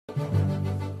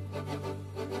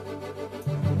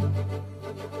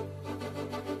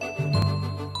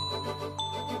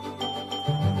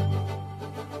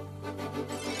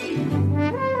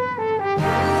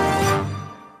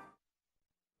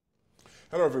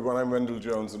Hello everyone, I'm Wendell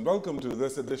Jones and welcome to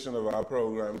this edition of our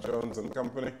program, Jones and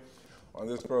Company. On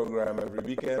this program every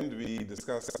weekend we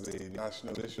discuss the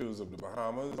national issues of the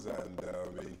Bahamas, and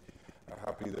we are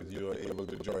happy that you are able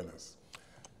to join us.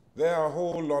 There are a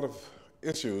whole lot of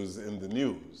issues in the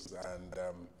news, and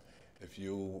if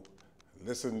you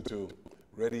listen to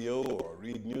radio or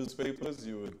read newspapers,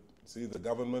 you would see the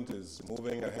government is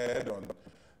moving ahead on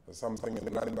something in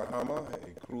Grand Bahama,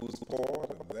 a cruise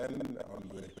port, and then on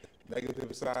the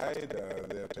negative side,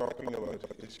 they're talking about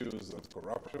issues of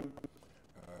corruption.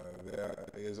 There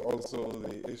is also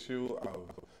the issue of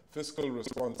fiscal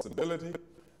responsibility,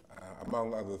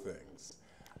 among other things.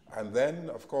 And then,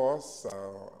 of course,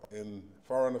 in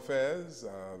foreign affairs,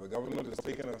 the government has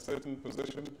taken a certain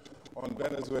position on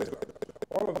Venezuela.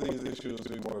 All of these issues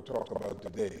we want to talk about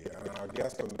today. And our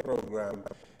guest on the program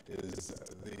is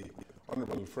the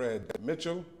Honorable Fred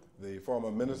Mitchell, the former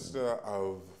Minister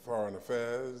of Foreign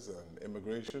Affairs and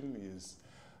Immigration. He's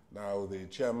now the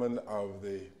chairman of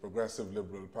the Progressive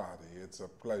Liberal Party. It's a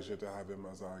pleasure to have him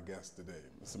as our guest today.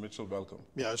 Mr. Mitchell, welcome.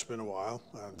 Yeah, it's been a while.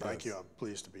 Thank you. I'm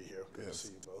pleased to be here. Good to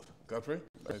see you both. Godfrey,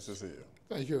 nice to see you.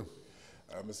 Thank you.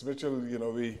 Mr. Mitchell, you know,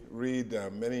 we read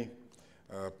many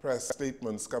press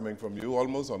statements coming from you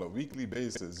almost on a weekly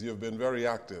basis. You've been very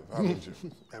active, haven't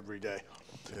you? Every day.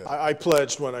 Yeah. I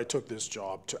pledged when I took this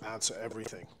job to answer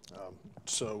everything.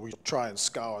 So we try and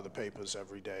scour the papers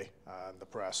every day and the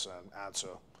press and answer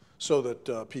so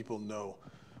that people know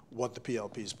what the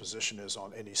PLP's position is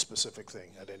on any specific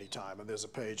thing at any time. And there's a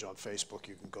page on Facebook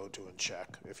you can go to and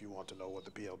check if you want to know what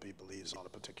the PLP believes on a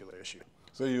particular issue.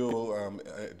 So you're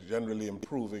generally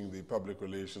improving the public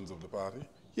relations of the party?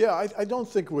 Yeah, I don't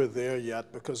think we're there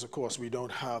yet because, of course, we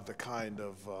don't have the kind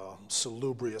of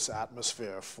salubrious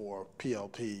atmosphere for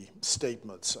PLP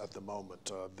statements at the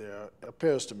moment. There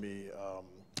appears to me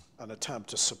an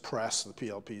attempt to suppress the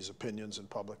PLP's opinions in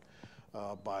public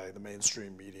by the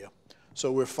mainstream media.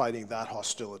 So we're fighting that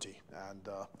hostility. And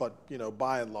but you know,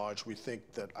 by and large, I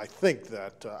think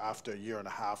that after a year and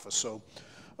a half or so,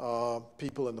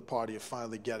 people in the party are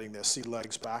finally getting their sea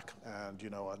legs back and, you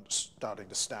know, and starting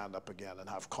to stand up again and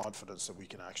have confidence that we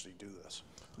can actually do this.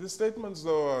 The statements,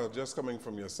 though, are just coming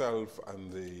from yourself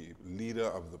and the leader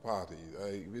of the party.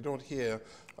 We don't hear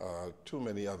too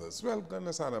many others. Well,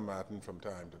 Gunnesana Martin from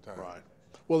time to time. Right.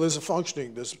 Well, there's a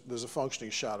functioning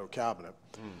shadow cabinet,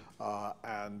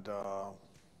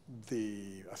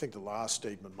 I think the last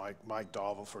statement, Mike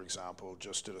Darville, for example,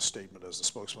 just did a statement as the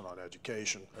spokesman on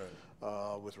education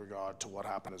with regard to what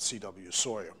happened at C.W.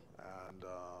 Sawyer. And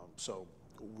so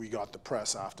we got the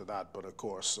press after that, but of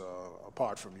course,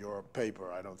 apart from your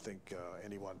paper, I don't think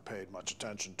anyone paid much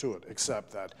attention to it,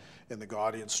 except that in the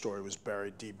Guardian story was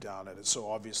buried deep down in it. So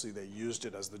obviously they used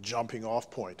it as the jumping off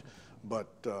point, but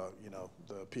you know,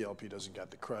 the PLP doesn't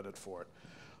get the credit for it.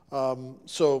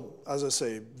 So, as I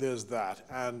say, there's that.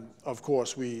 And, of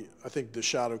course, I think the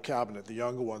shadow cabinet, the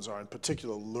younger ones are in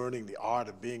particular learning the art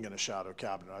of being in a shadow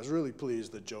cabinet. I was really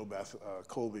pleased that Jo Beth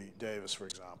Colby Davis, for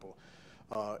example,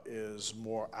 is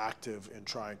more active in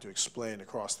trying to explain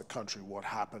across the country what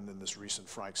happened in this recent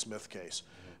Frank Smith case.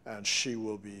 Mm-hmm. And she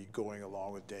will be going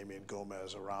along with Damian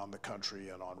Gomez around the country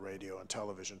and on radio and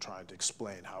television trying to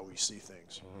explain how we see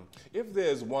things. Mm-hmm. If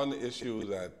there's one issue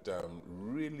that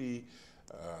really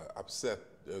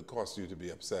caused you to be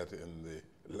upset in the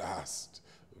last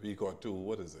week or two,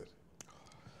 what is it?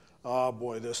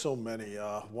 Boy, there's so many.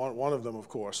 One of them, of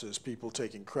course, is people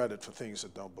taking credit for things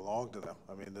that don't belong to them.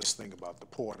 I mean, this thing about the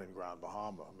port in Grand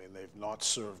Bahama. I mean, they've not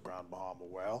served Grand Bahama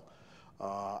well,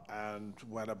 and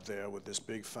went up there with this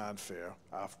big fanfare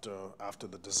after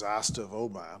the disaster of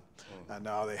Oman, and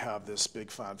now they have this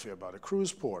big fanfare about a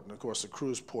cruise port. And of course, the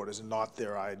cruise port is not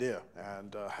their idea,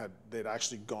 and they'd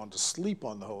actually gone to sleep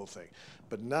on the whole thing.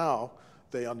 But now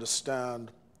they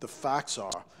understand the facts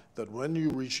are that when you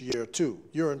reach year 2,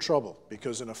 you're in trouble,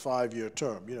 because in a 5-year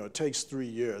term, you know, it takes 3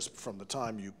 years from the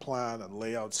time you plan and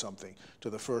lay out something to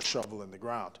the first shovel in the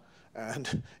ground.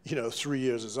 And, you know, 3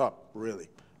 years is up, really.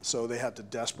 So they had to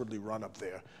desperately run up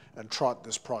there and trot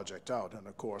this project out. And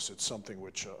of course, it's something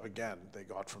which, again, they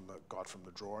got from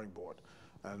the drawing board.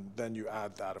 And then you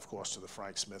add that, of course, to the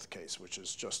Frank Smith case, which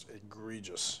is just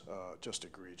egregious,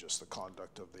 the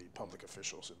conduct of the public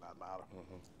officials in that matter.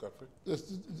 Mm-hmm. Godfrey?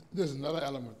 There's another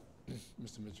element,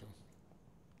 Mr. Mitchell.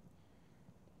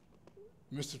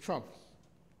 Mr. Trump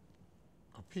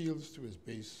appeals to his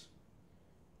base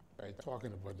by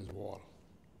talking about this wall,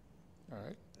 all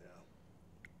right? Yeah.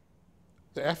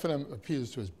 The FNM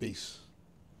appeals to his base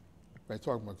by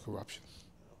talking about corruption.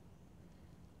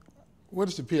 What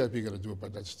is the PLP going to do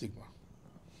about that stigma?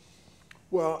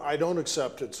 Well, I don't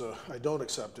accept it's a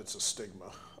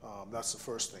stigma. That's the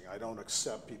first thing. I don't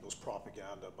accept people's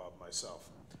propaganda about myself.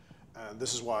 And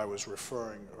this is why I was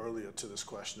referring earlier to this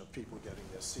question of people getting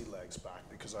their sea legs back,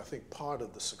 because I think part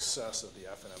of the success of the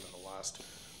FNM in the last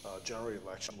general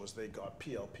election was they got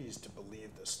PLPs to believe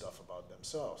this stuff about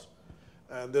themselves.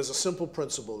 And there's a simple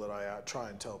principle that I try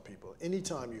and tell people.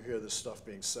 Anytime you hear this stuff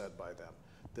being said by them,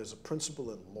 there's a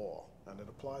principle in law, and it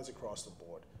applies across the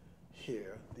board.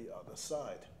 Hear the other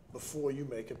side. Before you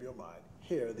make up your mind,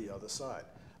 hear the other side.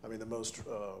 I mean,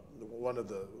 one of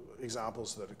the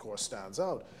examples that, of course, stands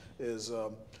out is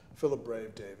Philip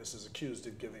Brave Davis is accused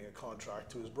of giving a contract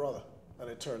to his brother. And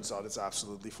it turns out it's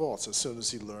absolutely false. As soon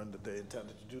as he learned that they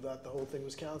intended to do that, the whole thing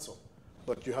was canceled.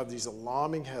 But you have these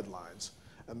alarming headlines,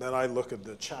 and then I look at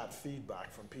the chat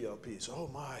feedback from PLPs. Oh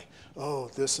my, oh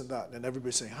this and that. And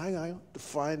everybody's saying, hang on, to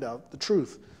find out the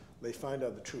truth. They find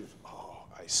out the truth. Oh,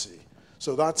 I see.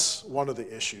 So that's one of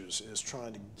the issues, is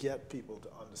trying to get people to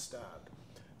understand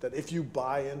that if you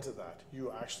buy into that,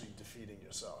 you're actually defeating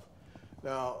yourself.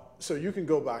 Now, so you can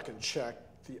go back and check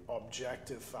the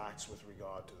objective facts with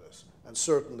regard to this. And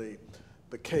certainly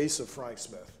the case of Frank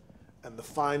Smith and the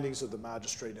findings of the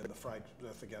magistrate in the Frank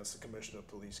Smith against the Commissioner of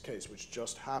Police case, which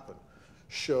just happened,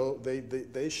 show,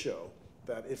 they show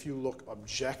that if you look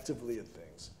objectively at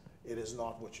things, it is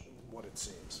not what it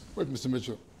seems. Wait, Mr.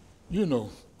 Mitchell, you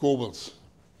know Goebbels.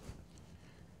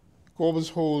 Goebbels'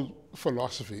 whole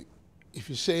philosophy, if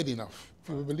you say it enough,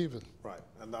 people believe it. Right,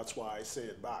 and that's why I say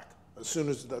it back. As soon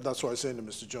as, that's why I say to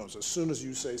Mr. Jones, as soon as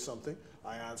you say something,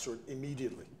 I answer it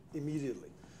immediately.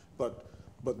 But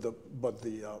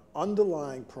the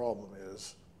underlying problem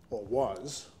is, or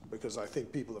was, because I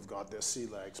think people have got their sea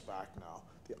legs back now,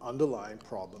 the underlying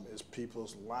problem is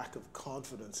people's lack of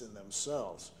confidence in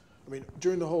themselves. I mean,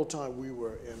 during the whole time we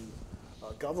were in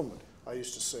government, I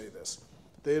used to say this.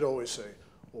 They'd always say,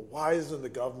 well, why isn't the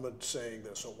government saying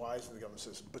this, or why isn't the government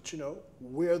saying this? But you know,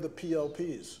 we're the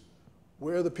PLPs.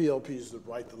 We're the PLPs that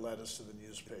write the letters to the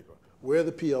newspaper. We're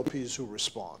the PLPs who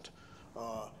respond.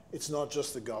 It's not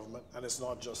just the government, and it's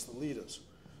not just the leaders.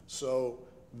 So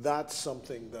that's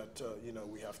something that you know,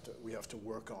 we have to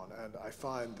work on. And I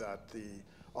find that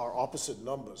our opposite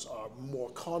numbers are more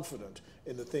confident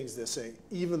in the things they're saying,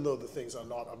 even though the things are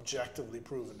not objectively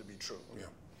proven to be true. Yeah.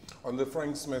 On the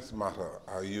Frank Smith matter,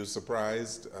 are you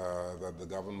surprised that the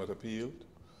government appealed?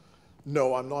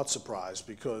 No, I'm not surprised,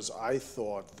 because I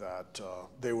thought that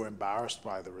they were embarrassed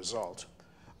by the result.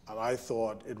 And I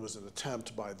thought it was an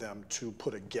attempt by them to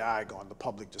put a gag on the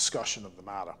public discussion of the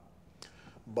matter.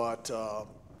 But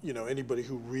you know, anybody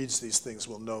who reads these things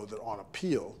will know that on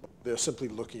appeal, they're simply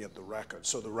looking at the record.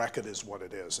 So the record is what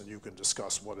it is, and you can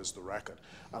discuss what is the record.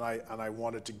 And I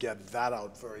wanted to get that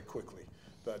out very quickly,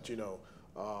 that, you know,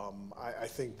 I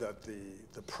think that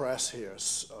the press here,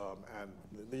 and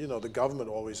you know, the government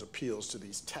always appeals to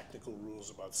these technical rules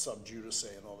about sub judice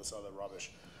and all this other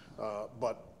rubbish.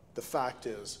 But the fact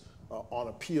is, on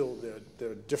appeal,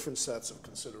 there are different sets of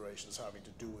considerations having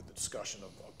to do with the discussion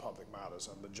of public matters.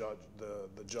 And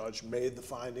the judge made the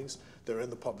findings. They're in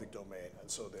the public domain, and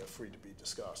so they're free to be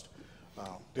discussed.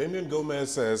 Damian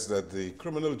Gomez says that the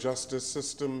criminal justice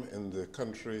system in the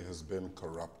country has been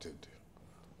corrupted.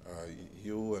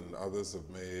 You and others have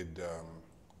made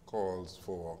calls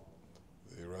for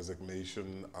the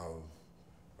resignation of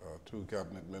 2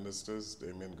 cabinet ministers.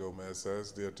 Damian Gomez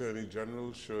says the Attorney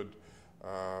General should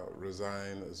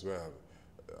resign as well.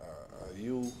 Are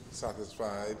you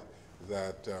satisfied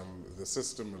that the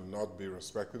system will not be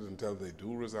respected until they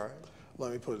do resign?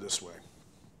 Let me put it this way.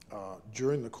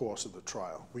 During the course of the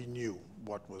trial, we knew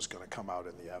what was going to come out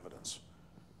in the evidence.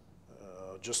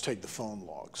 Just take the phone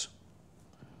logs.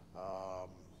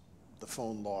 The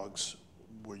phone logs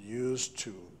were used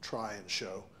to try and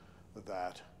show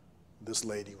that this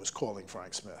lady was calling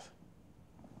Frank Smith.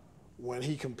 When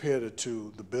he compared it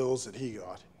to the bills that he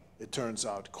got, it turns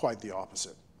out quite the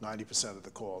opposite. 90% of the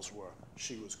calls were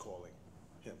she was calling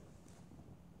him,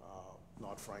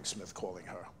 not Frank Smith calling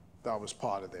her. That was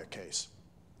part of their case.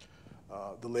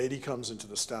 The lady comes into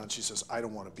the stand, she says, I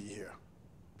don't want to be here.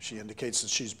 She indicates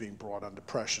that she's being brought under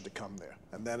pressure to come there.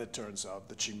 And then it turns out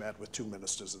that she met with 2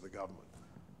 ministers of the government.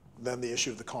 Then the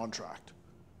issue of the contract.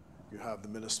 You have the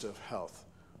Minister of Health,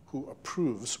 who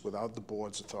approves, without the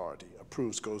board's authority,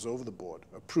 goes over the board,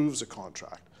 approves a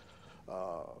contract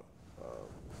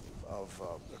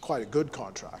quite a good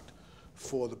contract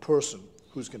for the person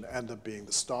who's going to end up being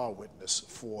the star witness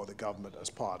for the government as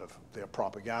part of their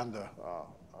propaganda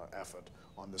effort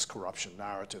on this corruption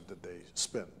narrative that they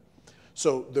spin.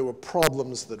 So there were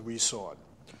problems that we saw.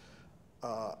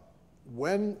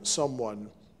 When someone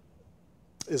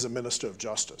is a minister of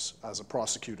justice, as a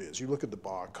prosecutor is. You look at the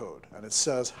bar code, and it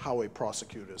says how a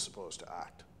prosecutor is supposed to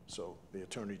act. So the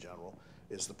attorney general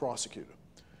is the prosecutor.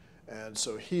 And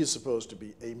so he is supposed to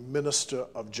be a minister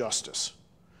of justice.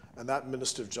 And that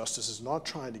minister of justice is not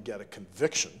trying to get a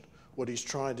conviction. What he's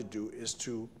trying to do is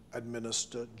to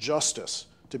administer justice,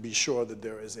 to be sure that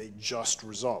there is a just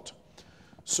result.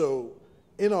 So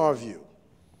in our view,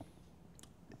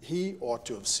 he ought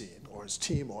to have seen, or his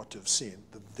team ought to have seen,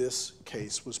 that this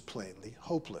case was plainly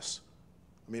hopeless.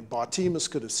 I mean, Bartimus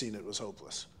could have seen it was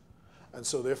hopeless. And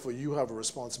so therefore you have a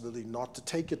responsibility not to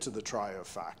take it to the trier of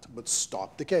fact, but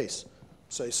stop the case.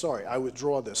 Say, sorry, I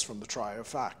withdraw this from the trier of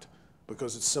fact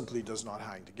because it simply does not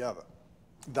hang together.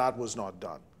 That was not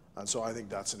done. And so I think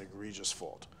that's an egregious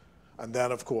fault. And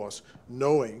then, of course,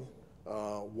 knowing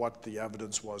what the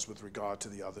evidence was with regard to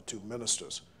the other two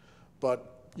ministers.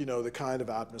 But, you know, the kind of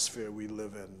atmosphere we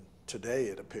live in today,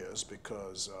 it appears,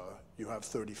 because you have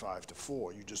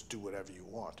 35-4, you just do whatever you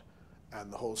want. And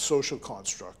the whole social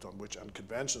construct on which, and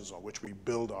conventions on which we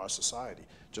build our society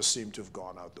just seem to have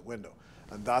gone out the window.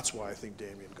 And that's why I think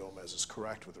Damian Gomez is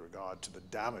correct with regard to the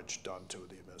damage done to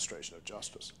the administration of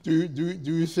justice. Do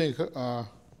you think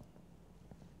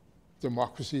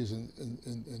democracy is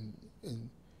in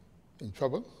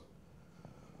trouble?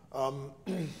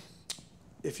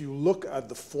 If you look at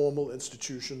the formal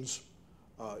institutions,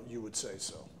 you would say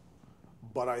so.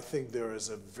 But I think there is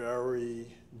a very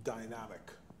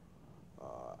dynamic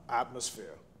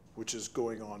atmosphere which is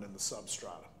going on in the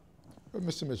substrata. But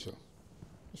Mr. Mitchell,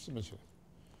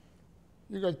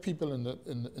 you got people in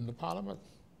the parliament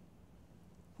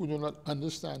who do not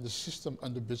understand the system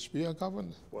under which we are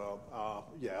governed. Well,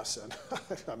 yes, and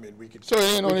I mean we could. So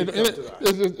you know,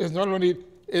 it's not only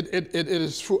it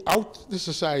is throughout the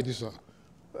society, sir.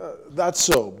 That's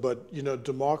so, but you know,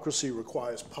 democracy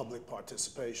requires public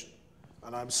participation,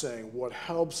 and I'm saying what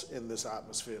helps in this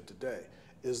atmosphere today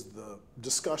is the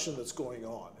discussion that's going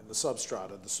on in the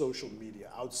substrata, the social media,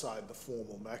 outside the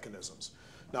formal mechanisms.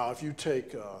 Now, if you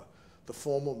take the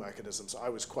formal mechanisms, I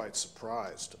was quite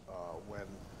surprised when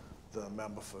the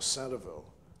member for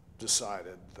Centerville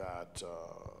decided that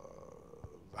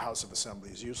the House of Assembly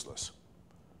is useless,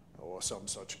 or some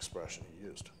such expression he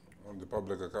used. On the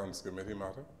Public Accounts Committee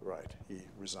matter? Right. He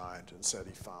resigned and said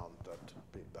he found that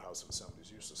the House of Assembly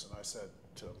is useless. And I said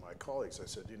to my colleagues, I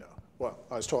said, you know, well,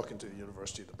 I was talking to the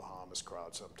University of the Bahamas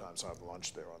crowd. Sometimes I have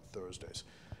lunch there on Thursdays.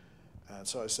 And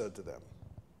so I said to them,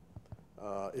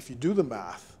 if you do the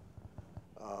math,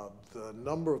 the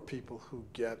number of people who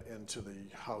get into the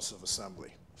House of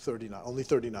Assembly, only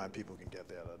 39 people can get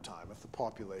there at a time. If the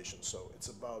population, so it's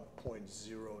about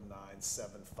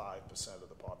 0.0975% of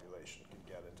the population can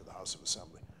get into the House of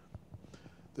Assembly.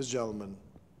 This gentleman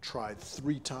tried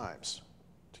 3 times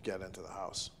to get into the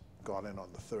House, got in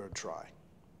on the 3rd try.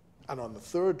 And on the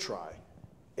 3rd try,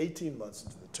 18 months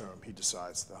into the term, he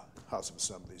decides the House of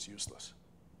Assembly is useless.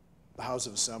 The House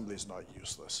of Assembly is not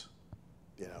useless.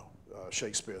 You know,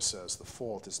 Shakespeare says the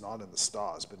fault is not in the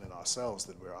stars, but in ourselves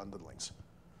that we're underlings.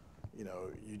 You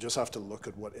know, you just have to look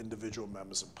at what individual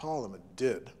members of Parliament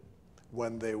did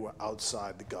when they were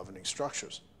outside the governing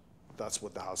structures. That's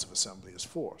what the House of Assembly is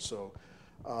for. So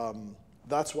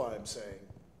that's why I'm saying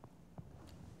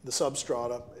the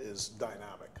substrata is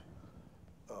dynamic.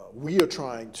 We are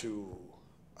trying to,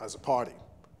 as a party,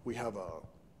 we have a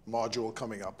module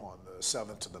coming up on the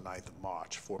 7th to the 9th of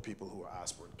March for people who are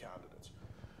aspirant candidates.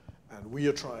 And we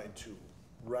are trying to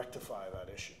rectify that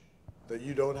issue, that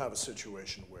you don't have a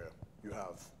situation where you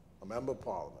have a member of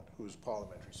Parliament who's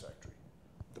parliamentary secretary.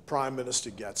 The Prime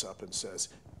Minister gets up and says,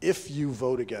 if you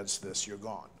vote against this, you're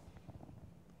gone.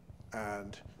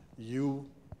 And you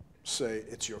say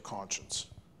it's your conscience.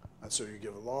 And so you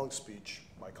give a long speech,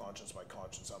 my conscience, I'm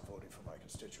voting for my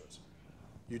constituents.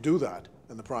 You do that,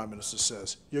 and the Prime Minister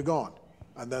says, you're gone.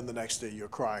 And then the next day you're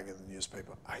crying in the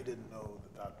newspaper, I didn't know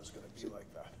that that was going to be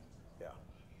like that. Yeah.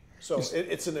 So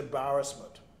it's an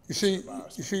embarrassment. You see,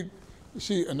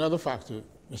 another factor,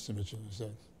 Mr. Mitchell, is that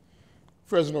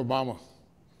President Obama,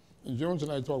 and Jones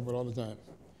and I talk about all the time,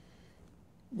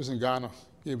 was in Ghana,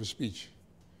 gave a speech,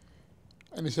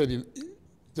 and he said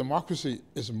democracy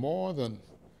is more than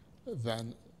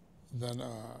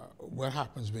what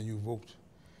happens when you vote.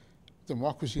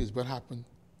 Democracy is what happens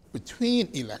between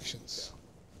elections.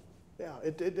 Yeah,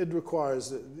 it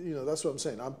requires, you know, that's what I'm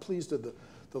saying. I'm pleased at the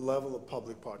level of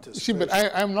public participation. See, but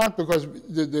I'm not, because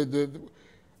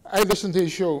I listened to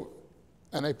his show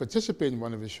and I participated in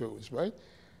one of his shows, right?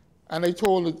 And I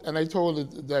told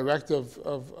the director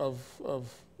of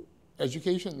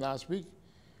education last week,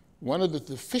 one of the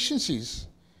deficiencies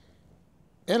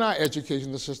in our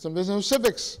educational system is no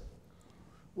civics.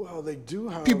 Well, they do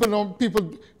have...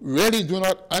 People really do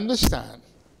not understand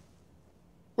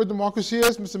what democracy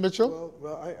is, Mr. Mitchell.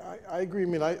 Well, I agree. I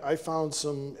mean, I found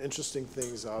some interesting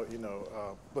things out,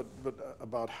 but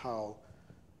about how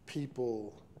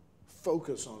people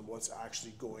focus on what's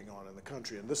actually going on in the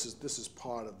country. And this is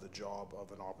part of the job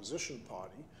of an opposition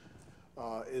party,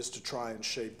 is to try and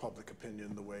shape public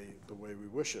opinion the way we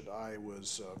wish it. I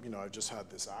was, I just had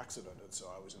this accident, and so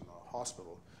I was in the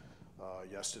hospital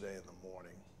yesterday in the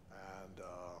morning, and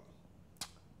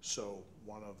so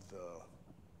one of the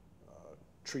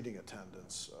treating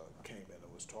attendants came in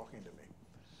and was talking to me,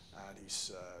 and he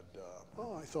said,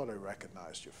 "Oh, I thought I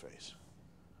recognized your face."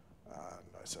 And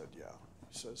I said, "Yeah."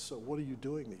 He says, "So what are you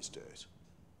doing these days?"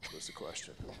 Was the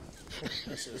question.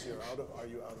 He says, "Are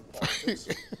you out of politics?"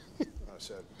 I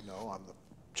said, "No, I'm the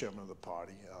chairman of the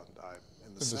party, and I'm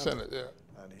in the Senate."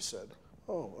 Yeah. And he said,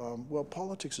 "Oh, well,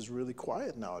 politics is really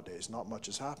quiet nowadays. Not much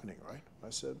is happening, right?" I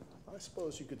said, "I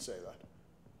suppose you could say that."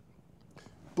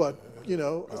 But,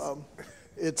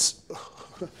 it's,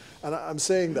 and I'm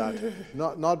saying that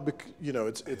not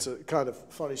it's a kind of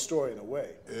funny story in a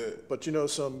way. But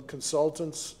some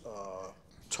consultants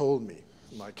told me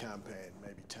in my campaign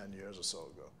maybe 10 years or so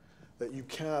ago that you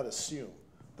can't assume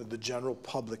that the general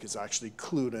public is actually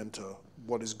clued into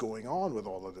what is going on with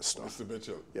all of this stuff. Mr.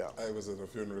 Mitchell, Yeah. I was at a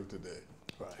funeral today.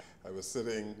 Right. I was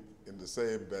sitting in the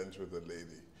same bench with a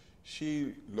lady.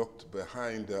 She looked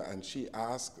behind her and she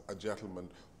asked a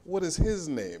gentleman, "What is his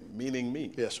name?" Meaning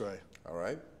me. Yes, right. All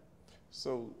right?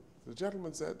 So the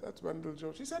gentleman said, "That's Wendell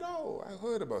Jones." She said, "Oh, I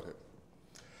heard about him."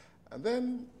 And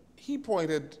then he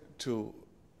pointed to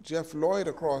Jeff Lloyd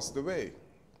across the way.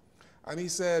 And he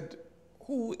said,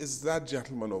 "Who is that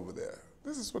gentleman over there?"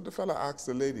 This is what the fella asked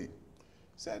the lady.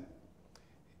 He said,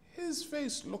 "His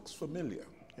face looks familiar."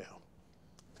 Yeah.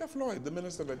 Jeff Lloyd, the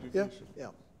Minister of Education.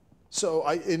 Yeah. So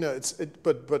and in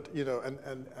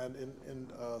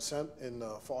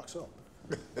Fox Hill,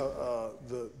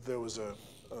 there was a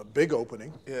big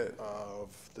opening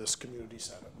of this community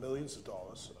center, millions of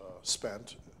dollars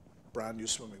spent, brand new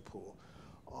swimming pool.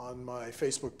 On my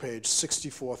Facebook page,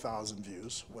 64,000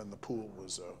 views when the pool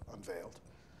was unveiled.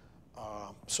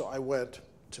 So I went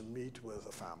to meet with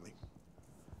a family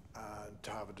and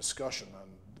to have a discussion.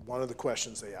 And one of the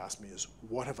questions they asked me is,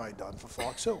 "What have I done for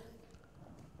Fox Hill?"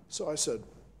 So I said,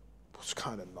 was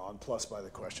kind of nonplussed by the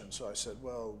question. So I said,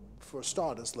 "Well, for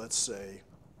starters, let's say,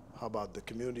 how about the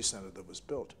community center that was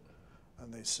built?"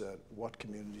 And they said, "What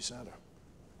community center?"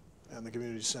 And the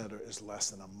community center is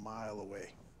less than a mile away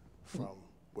from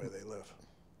where they live.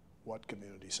 What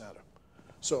community center?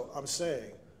 So I'm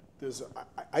saying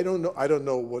I don't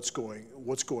know what's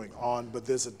going on, but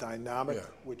there's a dynamic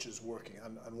which is working.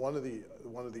 And one of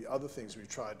the other things we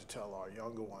tried to tell our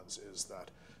younger ones is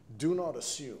that do not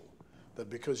assume that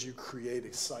because you create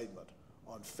excitement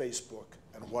on Facebook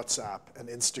and WhatsApp and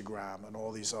Instagram and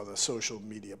all these other social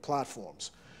media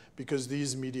platforms, because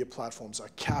these media platforms are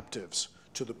captives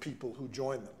to the people who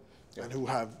join them and who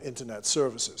have internet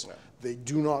services. They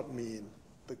do not mean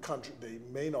the country, they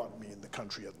may not mean the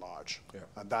country at large.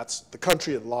 And that's, the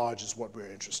country at large is what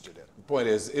we're interested in. The point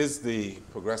is the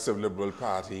Progressive Liberal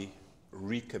Party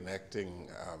reconnecting?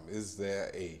 Is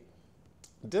there a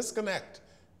disconnect,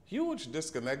 huge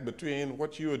disconnect between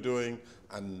what you are doing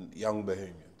and young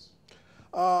Bahamians?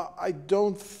 I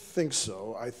don't think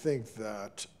so. I think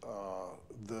that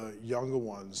the younger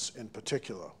ones in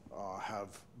particular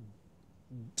have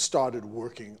started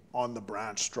working on the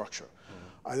branch structure.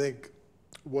 I think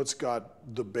what's got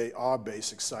our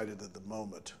base excited at the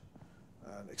moment,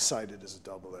 and excited is a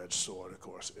double-edged sword, of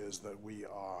course, is that we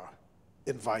are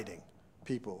inviting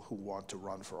people who want to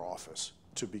run for office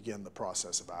to begin the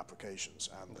process of applications,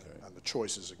 and the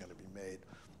choices are going to be made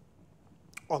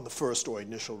on the first or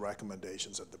initial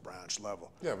recommendations at the branch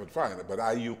level. Yeah, but fine. But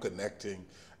are you connecting?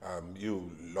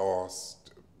 You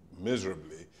lost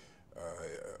miserably.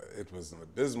 It was an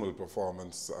abysmal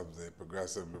performance of the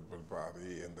Progressive Liberal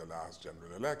Party in the last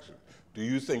general election. Do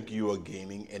you think you are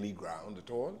gaining any ground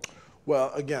at all?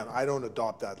 Well, again, I don't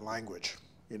adopt that language.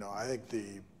 I think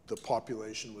the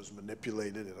population was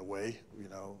manipulated in a way,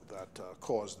 that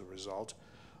caused the result.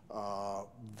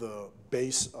 The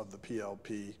base of the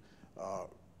PLP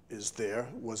is there,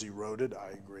 was eroded,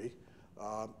 I agree.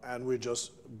 And we're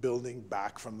just building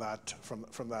back from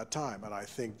that time. And I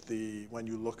think when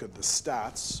you look at the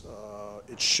stats,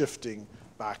 it's shifting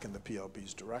back in the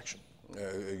PLP's direction.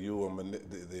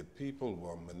 The people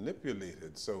were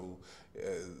manipulated. So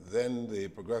then the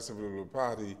Progressive Liberal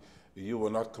Party, you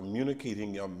were not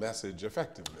communicating your message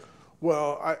effectively.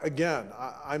 Well,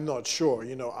 I'm not sure.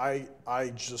 You know, I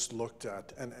just looked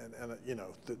at, and you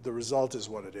know, the result is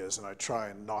what it is, and I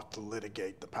try not to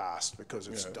litigate the past because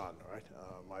it's done, right?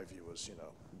 My view is, you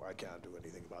know, I can't do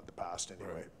anything about the past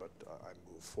anyway, but I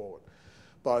move forward.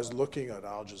 But I was looking at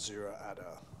Al Jazeera at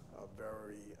a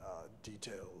very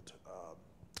detailed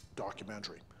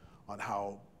documentary on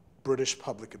how British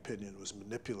public opinion was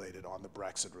manipulated on the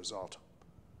Brexit result.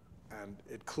 And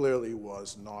it clearly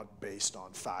was not based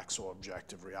on facts or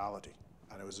objective reality.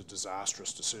 And it was a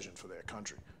disastrous decision for their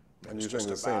country. And you think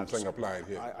the same thing applied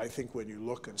here? I think when you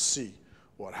look and see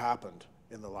what happened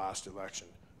in the last election,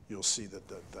 you'll see that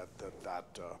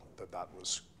that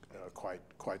was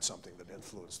quite something that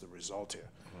influenced the result here.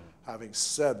 Mm-hmm. Having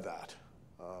said that,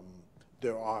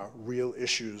 there are real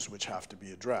issues which have to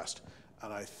be addressed.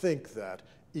 And I think that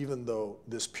even though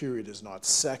this period is not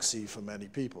sexy for many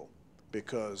people,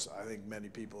 because I think many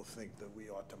people think that we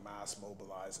ought to mass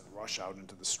mobilize and rush out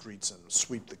into the streets and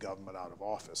sweep the government out of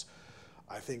office,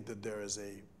 I think that there is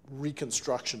a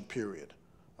reconstruction period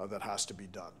that has to be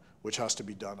done, which has to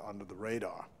be done under the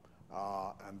radar.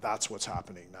 And that's what's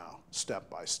happening now, step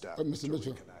by step, to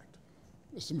reconnect.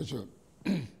 Mr. Mitchell,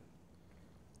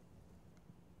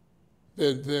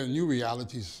 there are new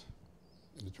realities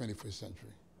in the 21st century,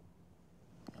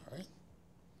 all right?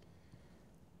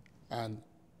 And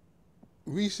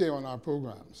we say on our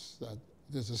programs that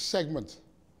there's a segment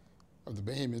of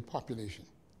the Bahamian population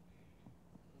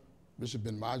which have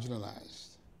been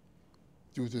marginalized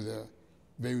due to their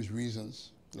various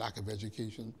reasons, lack of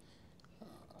education,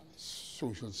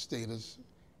 social status,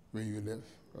 where you live,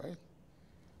 right?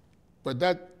 But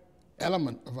that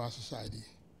element of our society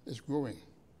is growing.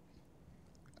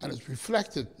 And it's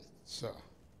reflected, sir,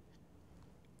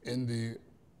 in the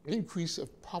increase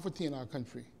of poverty in our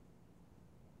country.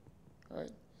 Right?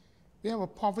 We have a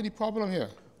poverty problem here.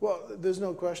 Well, there's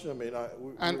no question. I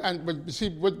mean, but see,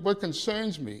 what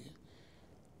concerns me,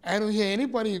 I don't hear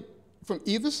anybody from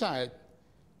either side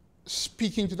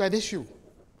speaking to that issue.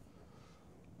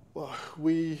 Well,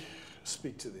 we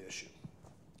speak to the issue.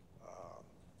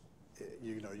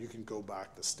 You know, you can go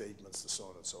back the statements, the so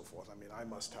on and so forth. I mean, I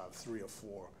must have 3 or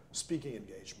 4 speaking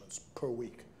engagements per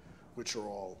week, which are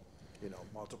all, you know,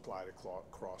 multiplied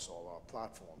across all our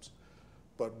platforms.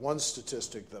 But one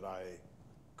statistic that I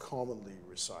commonly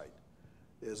recite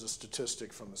is a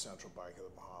statistic from the Central Bank of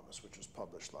the Bahamas, which was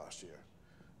published last year.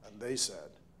 And they said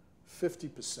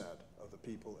 50% of the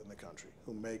people in the country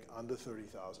who make under $30,000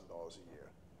 a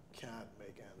year can't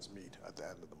make ends meet at the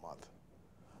end of the month.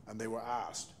 And they were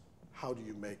asked, how do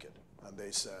you make it? And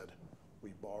they said, we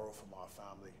borrow from our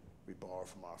family, we borrow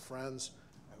from our friends,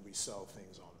 and we sell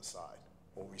things on the side,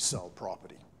 or we sell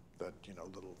property, that, you know,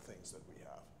 little things that we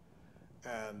have.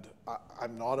 And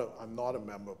I'm not a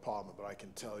member of Parliament, but I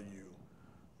can tell you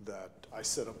that I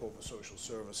sit up over social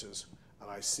services and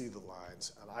I see the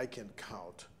lines, and I can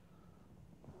count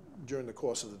during the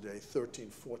course of the day 13,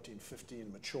 14,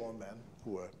 15 mature men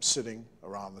who are sitting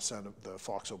around the center of the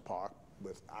Foxhill Park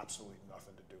with absolutely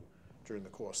nothing to do during the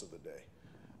course of the day.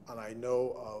 And I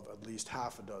know of at least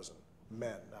half a dozen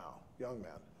men now, young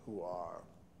men, who are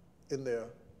in their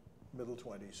middle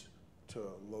 20s to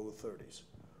low 30s,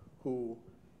 who,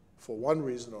 for one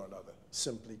reason or another,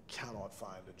 simply cannot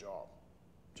find a job.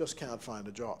 Just can't find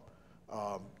a job.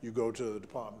 You go to the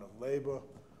Department of Labor,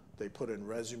 they put in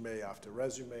resume after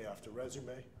resume after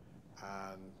resume,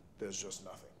 and there's just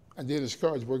nothing. And they're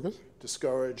discouraged workers?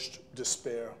 Discouraged,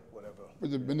 despair, whatever.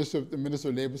 But the Minister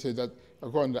of Labor said that,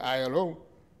 according to ILO,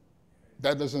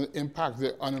 that doesn't impact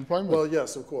the unemployment. Well,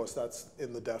 yes, of course, that's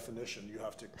in the definition. You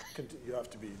have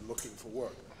to be looking for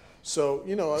work. So,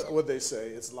 you know what they say,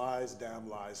 it's lies, damn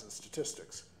lies, and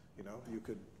statistics. You know, you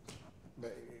could,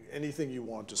 anything you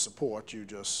want to support, you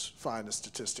just find a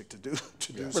statistic to do.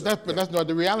 But that's not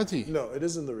the reality. No, it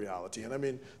isn't the reality. And I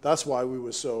mean, that's why we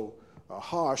were so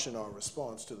harsh in our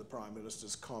response to the Prime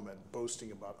Minister's comment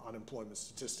boasting about unemployment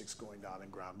statistics going down in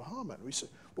Grand Bahama. And we said,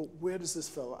 well, where does this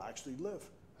fellow actually live?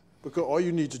 Because all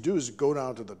you need to do is go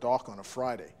down to the dock on a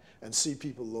Friday and see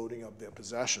people loading up their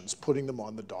possessions, putting them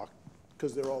on the dock,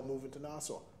 because they're all moving to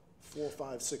Nassau, 4,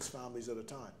 5, 6 families at a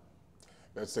time.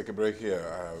 Let's take a break here.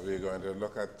 We're going to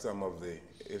look at some of the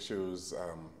issues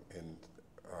in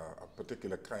a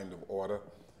particular kind of order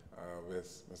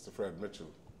with Mr. Fred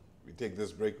Mitchell. We take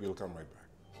this break, we'll come right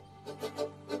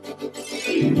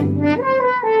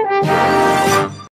back.